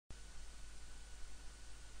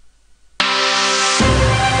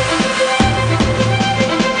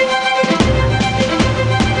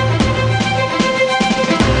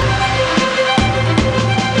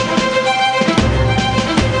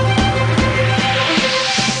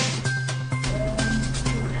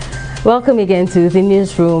Welcome again to the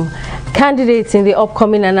newsroom. Candidates in the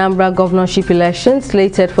upcoming Anambra governorship elections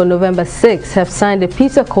slated for November 6 have signed a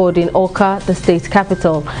peace accord in Awka, the state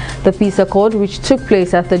capital. The peace accord, which took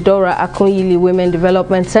place at the Dora Akunyili Women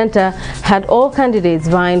Development Center, had all candidates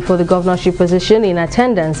vying for the governorship position in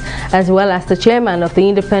attendance, as well as the chairman of the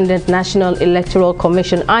Independent National Electoral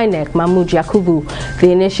Commission (INEC), Mahmood Yakubu.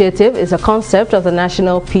 The initiative is a concept of the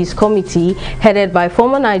National Peace Committee, headed by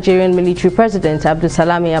former Nigerian military president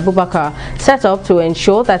Abdulsalami Abubakar, set up to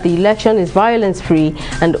ensure that the election is violence-free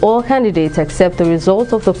and all candidates accept the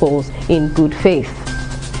results of the polls in good faith.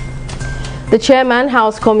 The Chairman,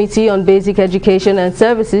 House Committee on Basic Education and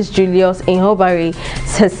Services, Julius Ihobari,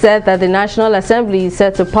 has said that the National Assembly is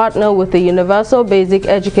set to partner with the Universal Basic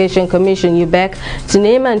Education Commission, UBEC, to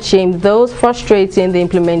name and shame those frustrating the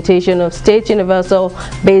implementation of State Universal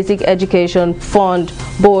Basic Education Fund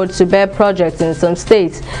Board SUBEB projects in some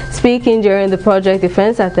states. Speaking during the project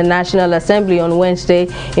defense at the National Assembly on Wednesday,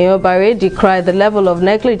 Ihobari decried the level of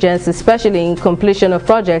negligence, especially in completion of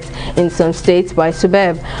projects in some states by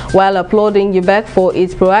SUBEB, while applauding UBEC for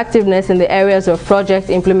its proactiveness in the areas of project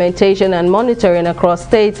implementation and monitoring across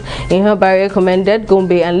states. Ihobari commended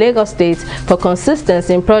Gombe and Lagos states for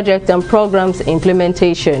consistency in project and programs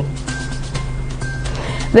implementation.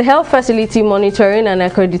 The Health Facility Monitoring and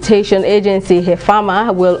Accreditation Agency,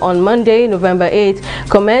 HEFAMA, will on Monday, November 8,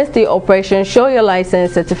 commence the Operation Show Your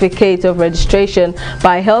License Certificate of Registration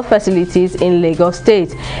by health facilities in Lagos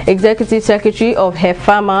State. Executive Secretary of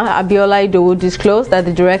HEFAMA, Abiola Idowu, disclosed that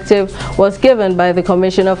the directive was given by the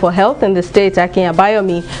Commissioner for Health in the state, Akin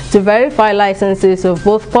Abayomi, to verify licenses of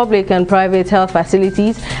both public and private health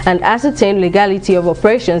facilities and ascertain legality of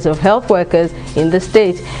operations of health workers in the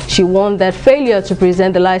state. She warned that failure to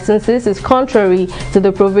present the licenses is contrary to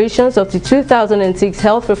the provisions of the 2006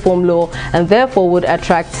 Health Reform Law and therefore would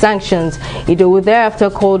attract sanctions. Idowu thereafter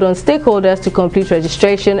called on stakeholders to complete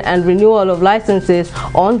registration and renewal of licenses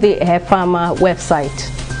on the HEFAMA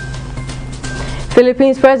website.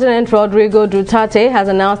 Philippines President Rodrigo Duterte has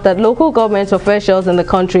announced that local government officials in the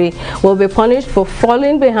country will be punished for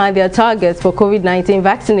falling behind their targets for COVID-19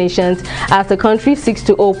 vaccinations as the country seeks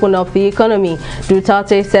to open up the economy.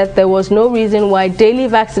 Duterte said there was no reason why daily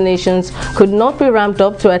vaccinations could not be ramped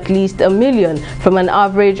up to at least 1 million from an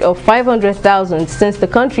average of 500,000 since the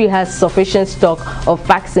country has sufficient stock of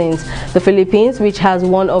vaccines. The Philippines, which has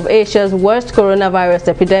one of Asia's worst coronavirus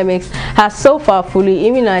epidemics, has so far fully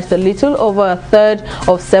immunized a little over a third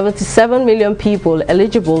of 77 million people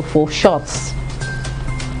eligible for shots.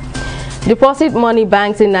 Deposit money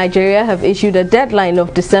banks in Nigeria have issued a deadline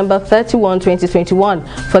of December 31, 2021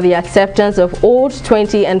 for the acceptance of old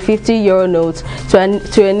 20 and 50 euro notes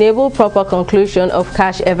to enable proper conclusion of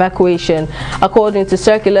cash evacuation. According to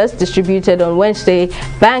circulars distributed on Wednesday,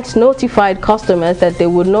 banks notified customers that they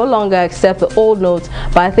would no longer accept the old notes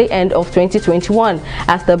by the end of 2021,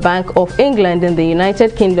 as the Bank of England in the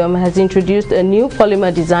United Kingdom has introduced a new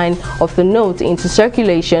polymer design of the note into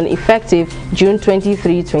circulation effective June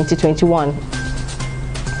 23, 2021.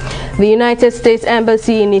 The United States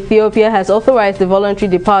Embassy in Ethiopia has authorized the voluntary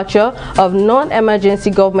departure of non-emergency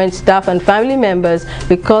government staff and family members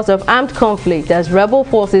because of armed conflict as rebel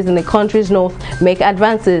forces in the country's north make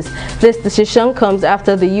advances. This decision comes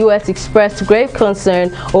after the U.S. expressed grave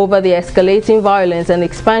concern over the escalating violence and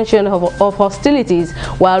expansion of hostilities,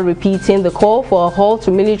 while repeating the call for a halt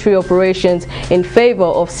to military operations in favor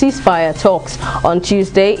of ceasefire talks. On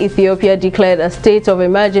Tuesday, Ethiopia declared a state of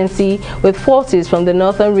emergency with forces from the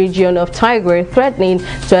northern region of Tigray threatening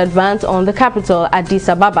to advance on the capital, Addis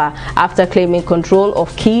Ababa, after claiming control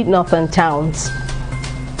of key northern towns.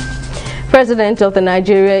 President of the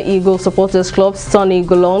Nigeria Eagle Supporters Club, Sonny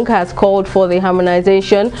Golong, has called for the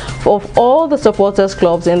harmonization of all the supporters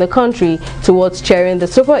clubs in the country towards cheering the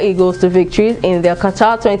Super Eagles to victories in their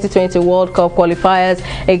Qatar 2020 World Cup qualifiers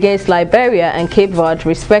against Liberia and Cape Verde,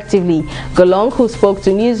 respectively. Golong, who spoke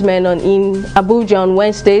to newsmen in Abuja on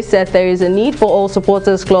Wednesday, said there is a need for all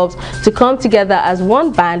supporters clubs to come together as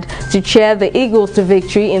one band to cheer the Eagles to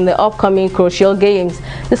victory in the upcoming crucial games.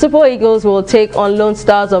 The Super Eagles will take on Lone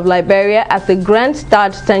Stars of Liberia at the Grand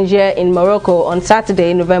Stade Tangier in Morocco on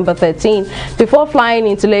Saturday, November 13, before flying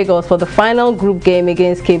into Lagos for the final group game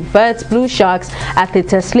against Cape Verde's Blue Sharks at the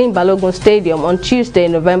Teslim Balogun Stadium on Tuesday,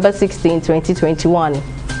 November 16, 2021.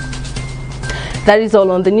 That is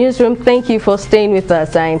all on the newsroom. Thank you for staying with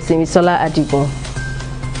us. I am Simisola Adigun.